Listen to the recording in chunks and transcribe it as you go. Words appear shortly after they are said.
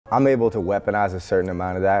I'm able to weaponize a certain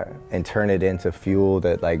amount of that and turn it into fuel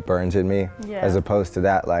that like burns in me, as opposed to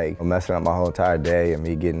that like messing up my whole entire day and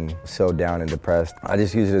me getting so down and depressed. I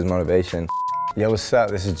just use it as motivation. Yo, what's up?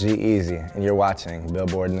 This is G-Eazy, and you're watching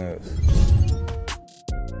Billboard News.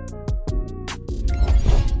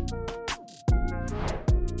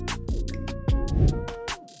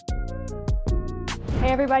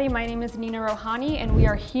 Hey everybody, my name is Nina Rohani and we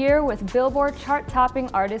are here with Billboard chart-topping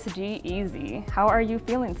artist G-Eazy. How are you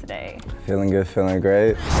feeling today? Feeling good, feeling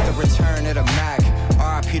great. It's the return of the Mac,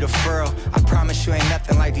 R.I.P. the Furl. I promise you ain't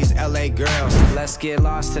nothing like these LA girls. Let's get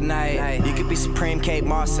lost tonight. You could be Supreme Kate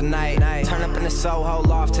Moss tonight. Turn up in the Soho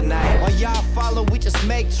loft tonight. While y'all follow, we just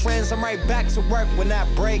make trends. I'm right back to work when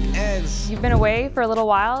that break ends. You've been away for a little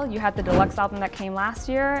while. You had the deluxe album that came last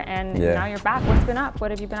year and now you're back. What's been up?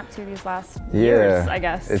 What have you been up to these last years, I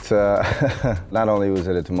guess? It's not only was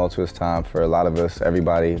it a tumultuous time for a lot of us,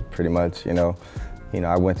 everybody pretty much, you know,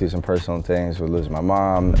 I went through some personal things with losing my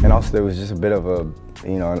mom, and also there was just a bit of a,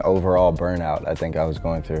 an overall burnout I think I was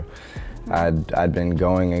going through. I'd been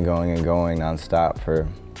going and going and going nonstop for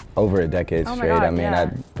over a decade straight.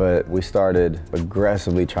 God, but we started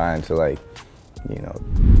aggressively trying to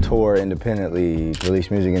tour independently, release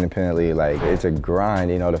music independently. Like, it's a grind,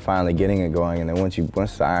 to finally getting it going. And then once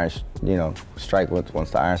the irons, strike,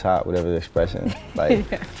 once the iron's hot, whatever the expression is, like,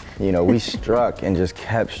 we struck and just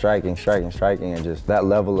kept striking, and just that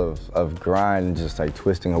level of grind and just like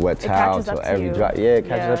twisting a wet towel till every drop. Yeah, it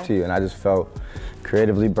catches up to you. And I just felt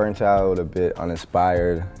creatively burnt out, a bit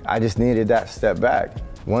uninspired. I just needed that step back.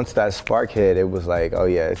 Once that spark hit, it was like, oh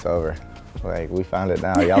yeah, it's over. Like, we found it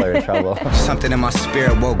now, y'all are in trouble. Something in my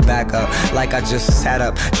spirit woke back up, like I just sat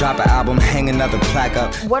up, drop an album, hang another plaque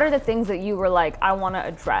up. What are the things that you were like, I want to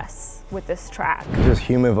address with this track? Just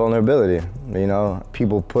human vulnerability,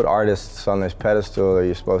 People put artists on this pedestal, or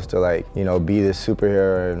you're supposed to be this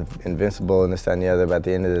superhero and invincible and this, that, and the other, but at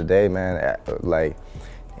the end of the day, man,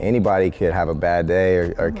 anybody could have a bad day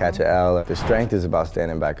or catch an L. The strength is about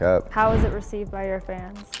standing back up. How is it received by your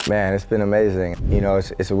fans? Man, it's been amazing.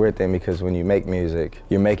 It's a weird thing because when you make music,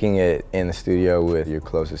 you're making it in the studio with your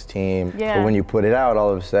closest team. Yeah. But when you put it out, all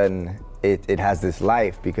of a sudden, it has this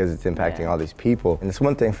life because it's impacting all these people. And it's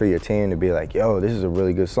one thing for your team to be like, yo, this is a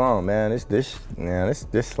really good song, man. This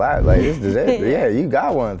slap, like, this is it. Yeah, you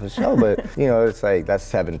got one for sure. But, it's like, that's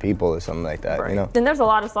 7 people or something like that, Then there's a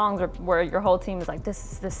lot of songs where your whole team is like,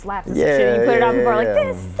 this slaps, this shit, and you put it out before, like,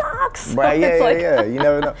 this sucks. Right, you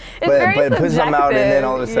never know. But put something out and then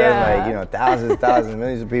all of a sudden, thousands,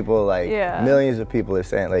 millions of people, millions of people are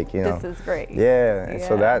saying, this is great. Yeah, and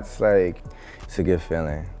so that's it's a good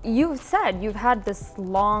feeling. You've said you've had this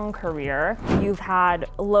long career, you've had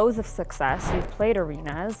loads of success, you've played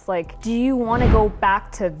arenas. Like, do you want to go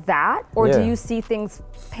back to that, or do you see things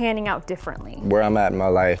panning out differently? Where I'm at in my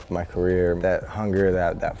life, my career, that hunger,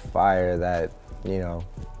 that fire, that,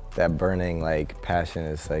 that burning passion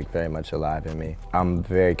is very much alive in me. I'm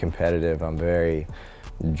very competitive, I'm very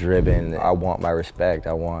driven. I want my respect,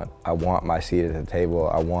 I want my seat at the table,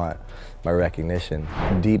 I want my recognition.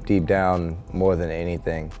 Deep down, more than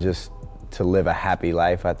anything, just to live a happy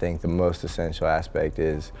life, I think the most essential aspect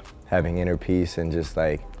is having inner peace and just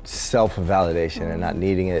self-validation and not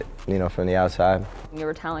needing it, from the outside. You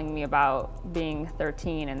were telling me about being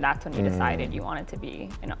 13 and that's when you decided you wanted to be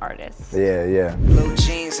an artist. Yeah. Blue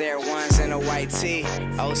jeans, Air Ones, and a white tee.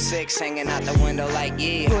 06 hanging out the window like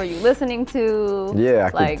Who are you listening to?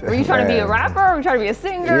 Yeah, were you trying to be a rapper? Were you trying to be a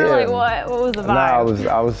singer? Yeah. What was the vibe? No,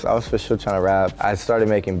 I was for sure trying to rap. I started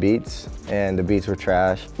making beats and the beats were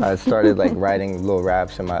trash. I started writing little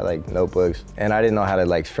raps in my notebooks, and I didn't know how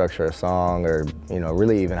to structure a song or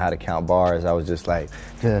really even how to count bars. I was just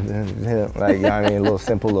little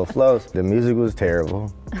simple little flows. The music was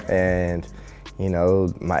terrible, and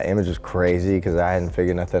my image was crazy because I hadn't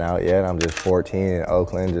figured nothing out yet. I'm just 14 in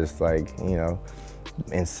Oakland, just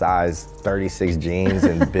in size 36 jeans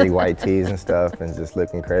and big white tees and stuff, and just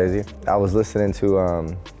looking crazy. I was listening to,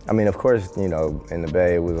 of course, in the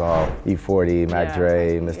Bay, it was all E40, Mac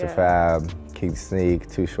Dre, Mr. Fab, Keith Sneak,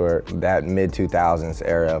 Too Short, that mid-2000s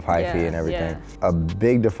era of hyphy and everything. A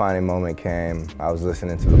big defining moment came. I was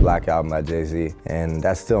listening to the Black Album by Jay-Z, and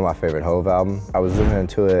that's still my favorite Hove album. I was listening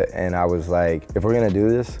to it, and I was like, if we're gonna do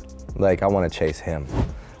this, I wanna chase him.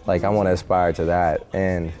 I wanna aspire to that.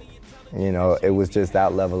 And it was just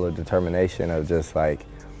that level of determination of just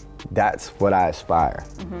that's what I aspire.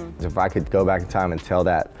 If I could go back in time and tell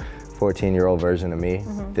that 14-year-old version of me,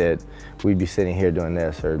 that we'd be sitting here doing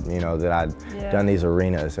this, or you know, that I'd done these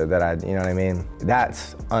arenas, or that I'd, you know what I mean?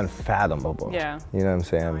 That's unfathomable. Yeah. You know what I'm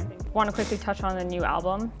saying? Want to quickly touch on the new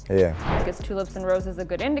album? Yeah. Like, is Tulips and Roses a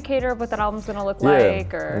good indicator of what that album's gonna look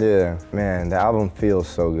like? Or? Yeah, man, the album feels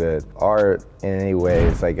so good. Art in any way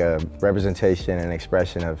is like a representation and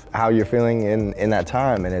expression of how you're feeling in that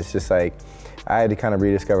time, and it's just like, I had to kind of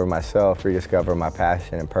rediscover myself, rediscover my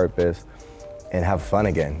passion and purpose, and have fun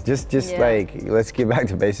again. Just like, let's get back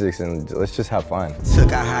to basics and let's just have fun.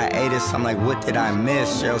 Took a hiatus, I'm like, what did I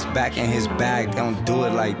miss? Cheryl's back in his bag, don't do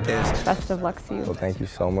it like this. Best of luck to you. Well, thank you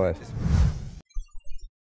so much.